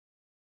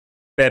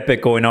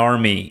Pepecoin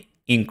army.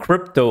 In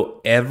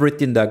crypto,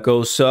 everything that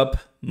goes up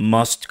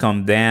must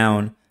come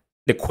down.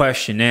 The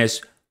question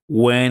is,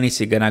 when is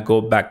it gonna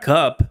go back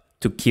up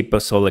to keep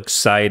us all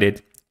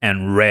excited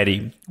and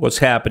ready? What's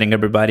happening,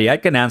 everybody? I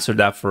can answer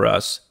that for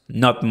us.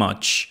 Not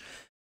much.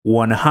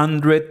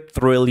 100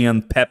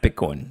 trillion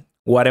Pepecoin.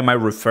 What am I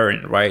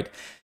referring, right?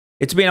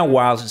 It's been a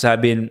while since I've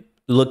been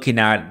looking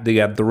at the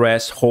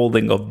address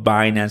holding of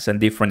Binance and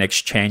different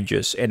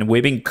exchanges, and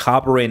we've been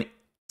covering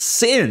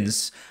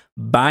since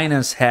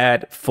Binance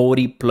had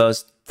 40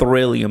 plus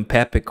trillion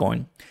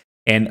Pepecoin.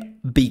 And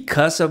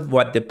because of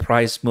what the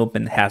price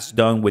movement has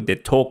done with the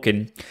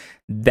token,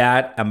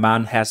 that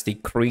amount has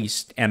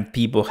decreased and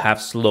people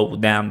have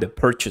slowed down the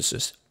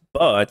purchases.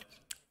 But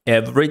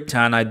every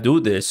time I do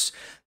this,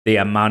 the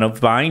amount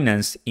of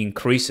Binance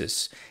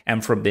increases.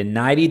 And from the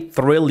 90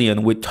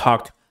 trillion we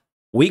talked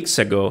weeks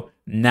ago,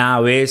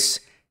 now is,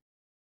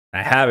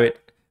 I have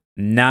it,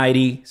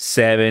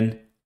 97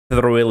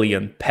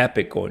 trillion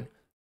Pepecoin.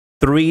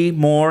 3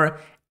 more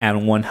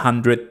and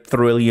 100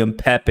 trillion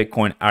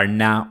Pepecoin are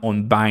now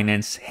on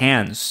Binance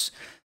hands.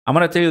 I'm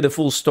going to tell you the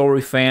full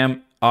story,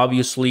 fam.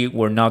 Obviously,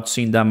 we're not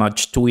seeing that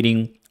much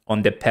tweeting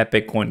on the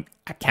Pepecoin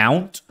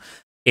account.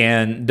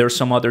 And there's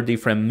some other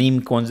different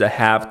meme coins that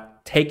have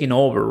taken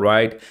over,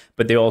 right?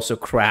 But they also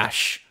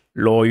crash.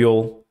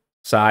 Loyal,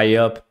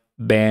 PsyUp,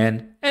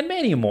 Ben, and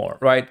many more,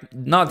 right?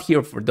 Not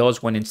here for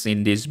those when it's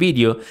in this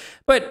video.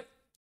 But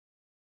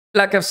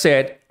like I've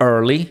said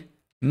early,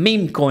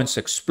 meme coins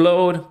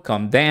explode,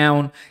 come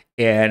down,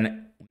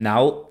 and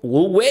now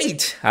we'll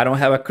wait. I don't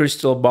have a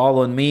crystal ball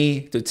on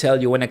me to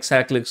tell you when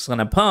exactly it's going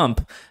to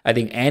pump. I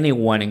think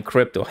anyone in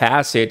crypto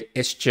has it.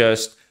 It's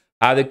just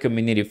how the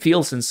community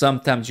feels, and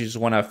sometimes you just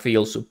want to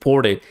feel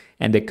supported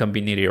and the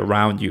community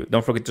around you.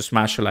 Don't forget to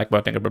smash the like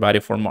button, everybody,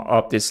 for more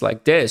updates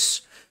like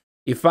this.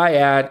 If I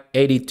add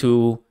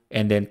 82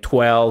 and then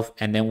 12,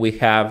 and then we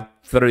have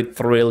 3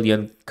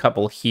 trillion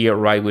couple here,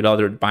 right, with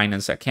other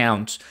Binance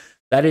accounts,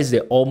 that is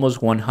the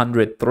almost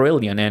 100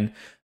 trillion. And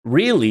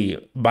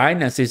really,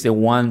 Binance is the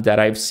one that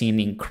I've seen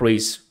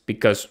increase,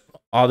 because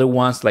other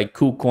ones like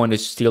KuCoin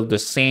is still the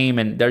same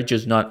and they're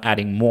just not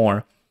adding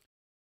more.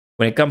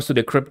 When it comes to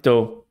the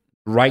crypto,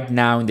 right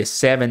now in the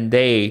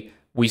 7-day,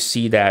 we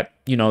see that,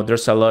 you know,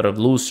 there's a lot of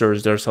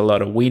losers, there's a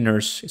lot of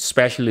winners,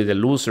 especially the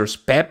losers.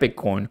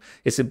 Pepecoin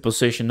is in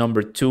position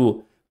number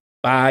 2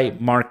 by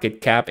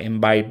market cap and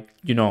by,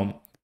 you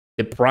know,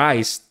 the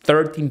price,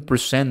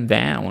 13%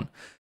 down.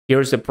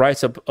 Here's the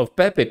price of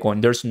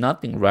Pepecoin. There's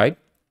nothing, right?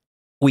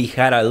 We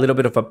had a little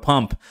bit of a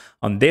pump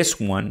on this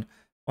one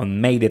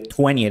on May the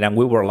 20th, and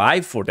we were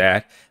live for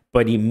that,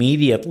 but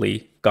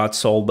immediately got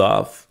sold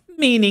off,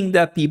 meaning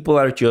that people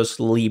are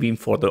just leaving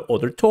for the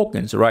other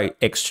tokens, right?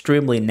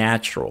 Extremely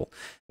natural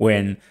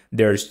when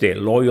there's the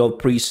loyal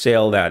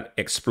pre-sale that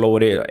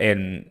exploded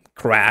and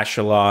crashed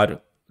a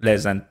lot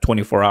less than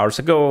 24 hours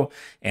ago,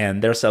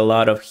 and there's a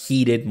lot of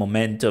heated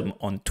momentum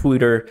on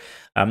Twitter.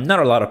 Not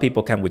a lot of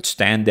people can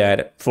withstand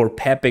that. For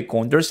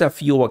Pepecoin, there's a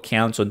few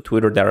accounts on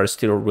Twitter that are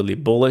still really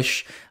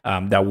bullish,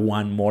 that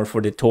want more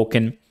for the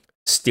token.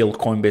 Still,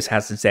 Coinbase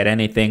hasn't said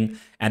anything,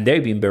 and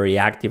they've been very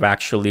active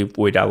actually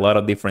with a lot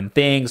of different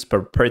things,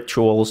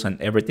 perpetuals and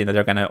everything that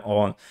they're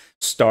gonna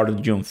start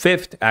on June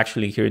 5th,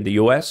 actually here in the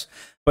US.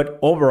 But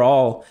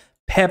overall,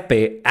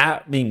 Pepe,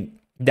 I mean,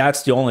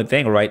 that's the only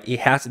thing, right?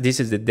 It has, this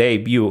is the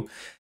debut.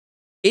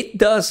 It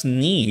does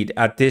need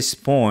at this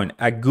point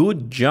a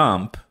good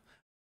jump,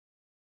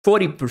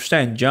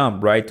 40%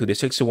 jump, right, to the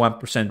 61%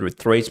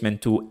 retracement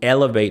to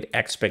elevate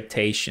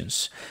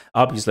expectations.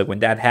 Obviously, when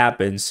that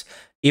happens,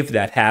 if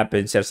that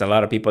happens, there's a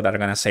lot of people that are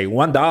going to say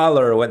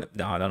 $1.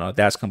 No,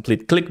 that's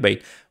complete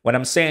clickbait. What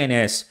I'm saying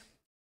is,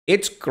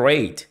 it's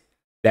great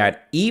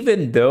that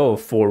even though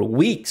for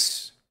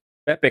weeks,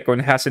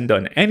 Pepecoin hasn't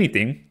done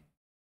anything,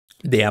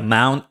 the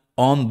amount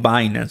on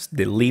Binance,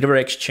 the leader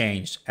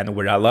exchange, and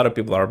where a lot of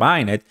people are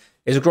buying it,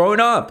 is growing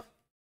up.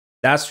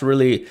 That's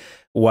really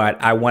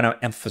what I want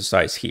to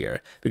emphasize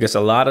here, because a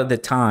lot of the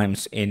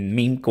times in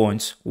meme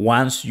coins,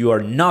 once you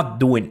are not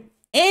doing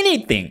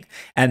anything,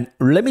 and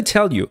let me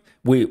tell you,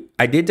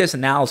 I did this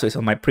analysis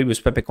on my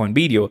previous Pepecoin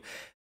video.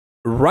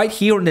 Right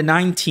here on the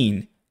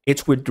 19th,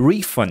 it's when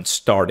refunds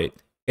started.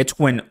 It's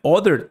when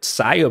other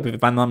PsyUp,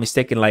 if I'm not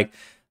mistaken, like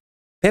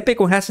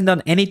Pepecoin hasn't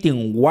done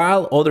anything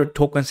while other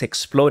tokens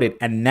exploded,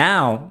 and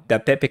now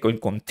that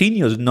Pepecoin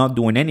continues not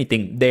doing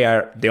anything, the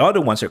other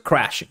ones are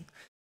crashing.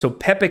 So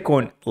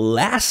Pepecoin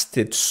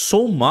lasted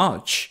so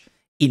much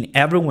in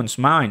everyone's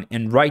mind,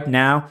 and right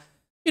now,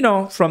 you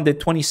know, from the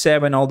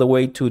 27th all the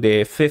way to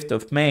the 5th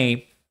of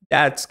May,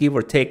 that's give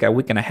or take a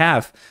week and a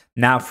half.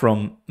 Now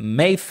from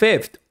May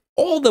 5th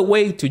all the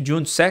way to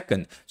June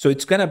 2nd, so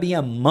it's gonna be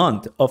a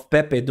month of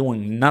Pepe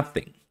doing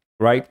nothing,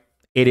 right?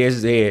 It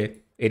is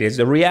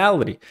a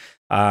reality.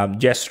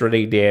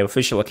 Yesterday, the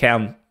official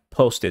account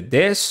posted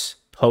this.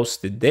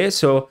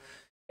 So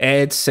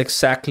it's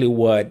exactly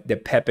what the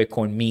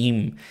Pepecoin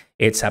meme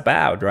it's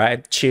about,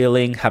 right?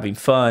 Chilling, having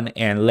fun,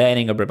 and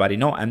letting everybody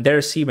know. And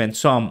there's even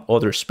some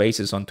other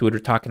spaces on Twitter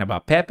talking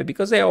about Pepe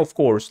because they, of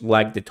course,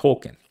 like the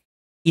token.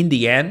 in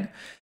the end,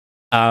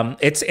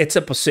 it's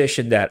a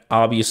position that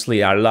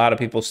obviously a lot of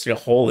people still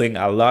holding.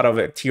 A lot of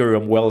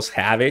Ethereum whales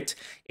have it,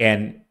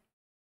 and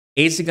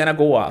is it gonna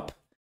go up?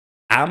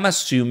 I'm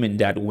assuming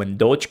that when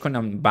Dogecoin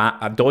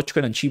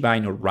and Shiba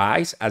Inu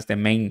rise as the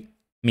main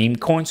meme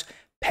coins,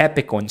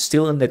 Pepecoin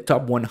still in the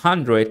top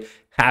 100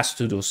 has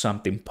to do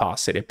something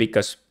positive,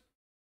 because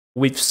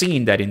we've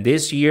seen that in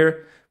this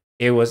year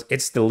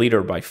it's the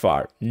leader by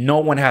far. No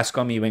one has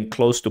come even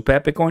close to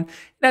Pepecoin,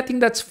 and I think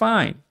that's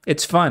fine.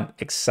 It's fun,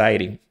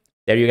 exciting.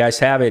 There you guys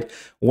have it.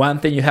 One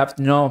thing you have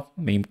to know,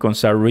 meme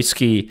coins are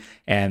risky,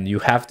 and you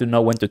have to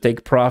know when to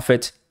take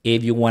profits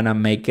if you want to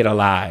make it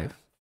alive.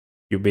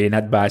 You're being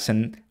advised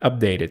and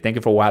updated. Thank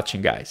you for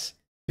watching, guys.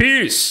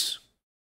 Peace.